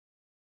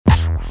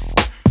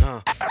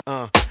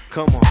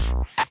Come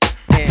on.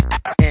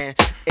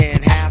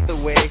 And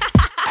Hathaway,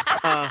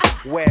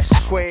 West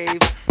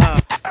Quave,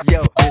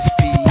 yo, this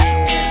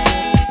Pierre,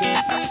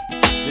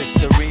 this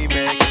the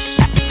remix.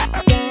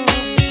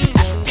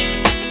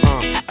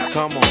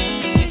 Come on.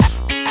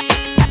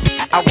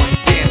 I wanna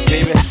dance,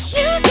 baby.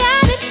 You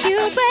got a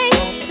cute way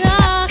of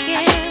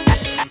talking.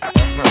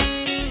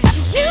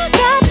 You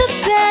got the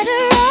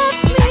better of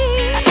me.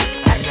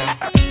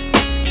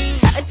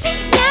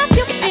 Just snap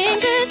your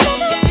fingers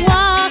and I'm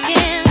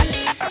walking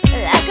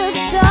like a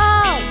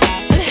dog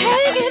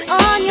hanging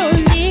on your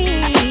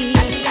knee.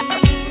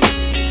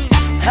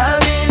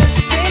 I'm in a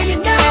string, you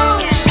know,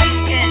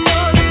 shaking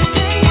on a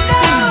string, you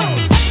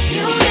know.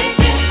 You make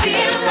me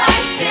feel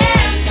like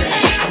dancing.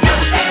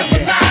 I'm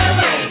dancing right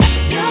away.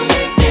 You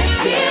make me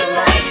feel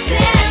like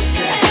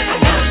dancing.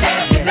 I'm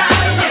dancing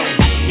right away.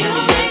 You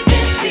make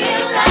me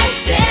feel like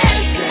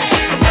dancing.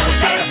 I'm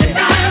dancing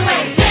right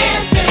away.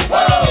 Dancing,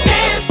 Whoa,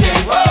 dancing,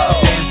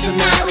 whoa, Dancing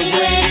night out away.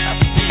 away.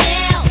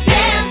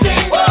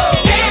 Dancing, Whoa,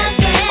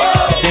 dancing.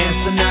 whoa.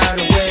 Dancing out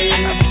away.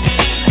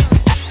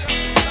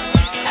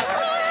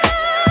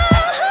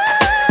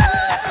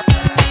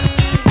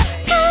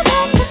 Out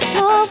on the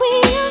floor we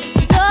are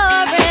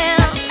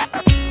soaring.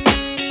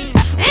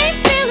 Ain't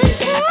feeling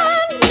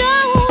tired, no,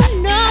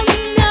 no,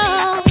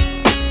 no.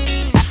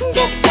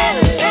 Just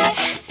celebrate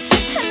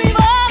and leave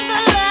all the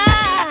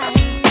lies.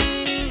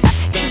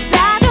 'Cause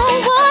I don't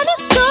wanna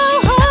go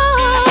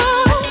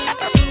home.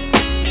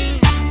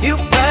 You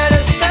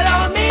better start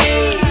on me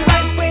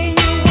right where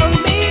you want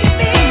me to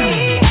be.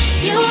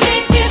 You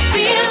make me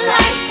feel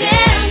like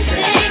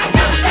dancing.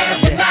 I'm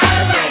dancing right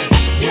away.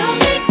 You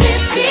make me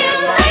feel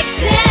like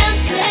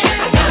dancing.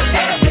 I'm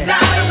dancing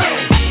right away.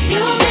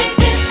 You make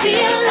me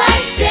feel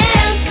like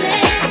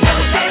dancing.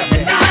 I'm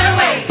dancing right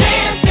away.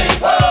 Dancing,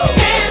 Whoa,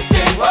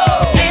 dancing,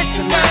 whoa,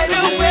 dancing right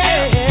away.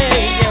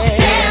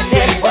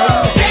 dancing,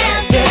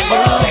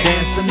 dancing.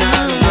 Dancing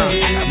out away.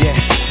 Yeah,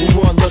 with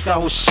one look I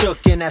was shook,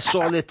 and that's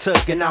all it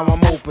took. And now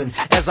I'm open.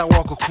 As I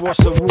walk across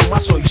the room, I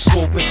saw you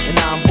scoping, and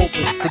now I'm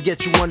hoping to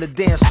get you on the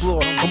dance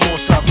floor. Come on,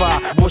 ça va,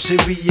 mon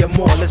chéri,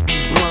 more. Let's be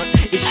blunt.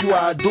 It's you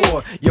I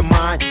adore. Your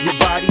mind, your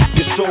body,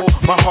 your soul.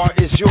 My heart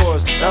is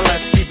yours. Now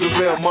let's keep it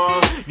real,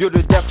 mom. You're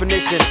the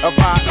definition of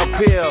hot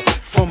appeal.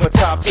 From the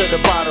top to the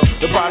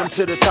bottom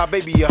to the top,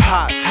 baby, you're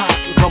hot.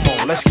 Come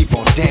on, let's keep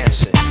on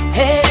dancing.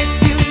 Headed